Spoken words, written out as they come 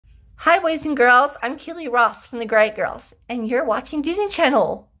Hi boys and girls, I'm Keely Ross from the Great Girls, and you're watching Disney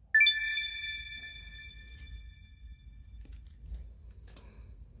Channel.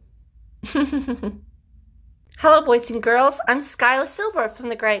 Hello boys and girls, I'm Skyla Silver from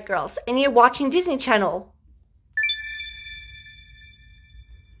the Great Girls, and you're watching Disney Channel.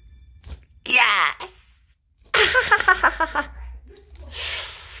 Yes!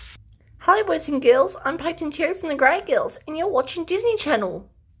 Hello boys and girls, I'm Peyton Terry from the Great Girls, and you're watching Disney Channel.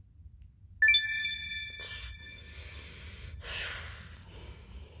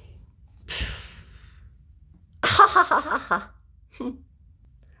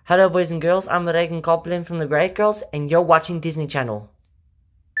 Hello boys and girls, I'm Reagan Copeland from the Great Girls, and you're watching Disney Channel.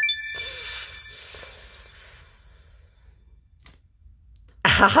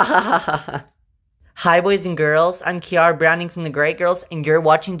 Hi boys and girls, I'm Kiara Browning from the Great Girls, and you're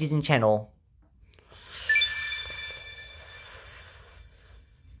watching Disney Channel.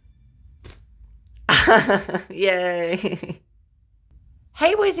 Yay!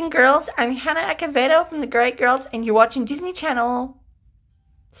 Hey boys and girls, I'm Hannah Acevedo from the Great Girls, and you're watching Disney Channel.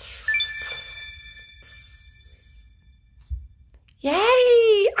 Yay!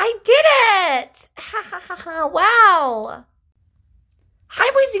 I did it! Wow!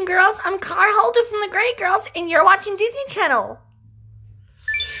 Hi boys and girls, I'm Car Holder from the Great Girls, and you're watching Disney Channel.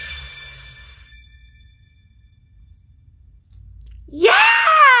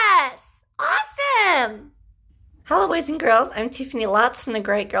 Yes! Awesome! Hello boys and girls, I'm Tiffany Lutz from the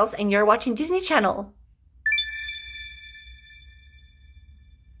Great Girls, and you're watching Disney Channel.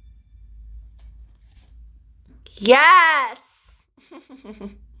 Yes!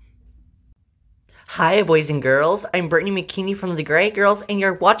 Hi boys and girls, I'm Brittany McKinney from the Great Girls, and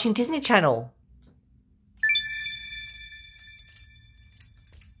you're watching Disney Channel.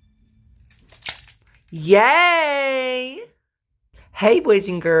 Yay! Hey boys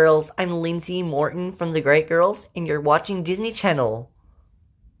and girls, I'm Lindsay Morton from the Great Girls, and you're watching Disney Channel.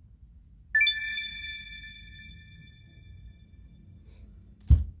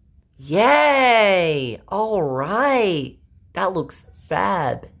 Yay! Alright, that looks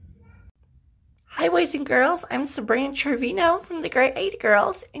fab. Hi boys and girls, I'm Sabrina Trevino from the Great 8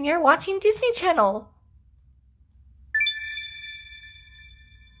 Girls, and you're watching Disney Channel.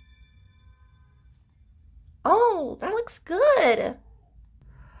 Oh, that looks good.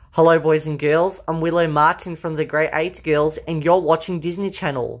 Hello boys and girls, I'm Willow Martin from the Great 8 Girls, and you're watching Disney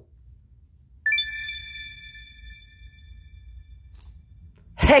Channel.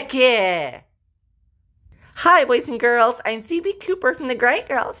 Heck yeah! Hi boys and girls, I'm Phoebe Cooper from the Great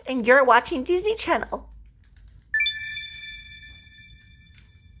Girls, and you're watching Disney Channel.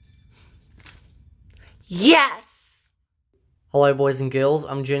 Yes! Hello boys and girls,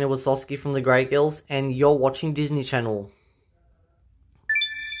 I'm Jenna Wasowski from the Great Girls, and you're watching Disney Channel.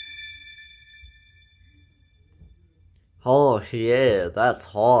 Oh yeah, that's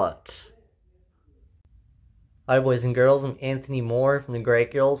hot. Hi boys and girls, I'm Anthony Moore from the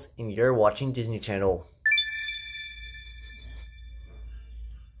Great Girls, and you're watching Disney Channel.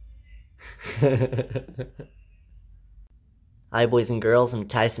 Hi boys and girls, I'm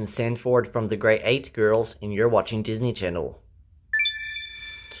Tyson Sanford from the Great 8 Girls, and you're watching Disney Channel.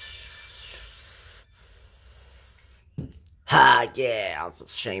 Ha yeah, I feel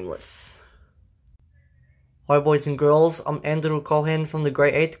shameless. Hi boys and girls, I'm Andrew Cohen from the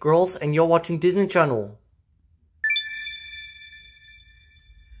Great 8 Girls, and you're watching Disney Channel.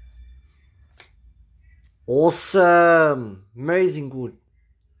 Awesome! Amazing good.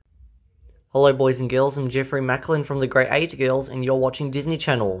 Hello boys and girls, I'm Jeffrey Macklin from the Great 8 Girls, and you're watching Disney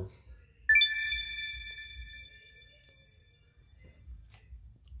Channel.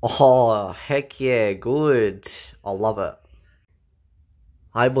 Oh, heck yeah, good. I love it.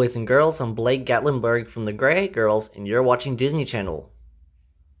 Hi boys and girls, I'm Blake Gatlinburg from the Great Girls, and you're watching Disney Channel.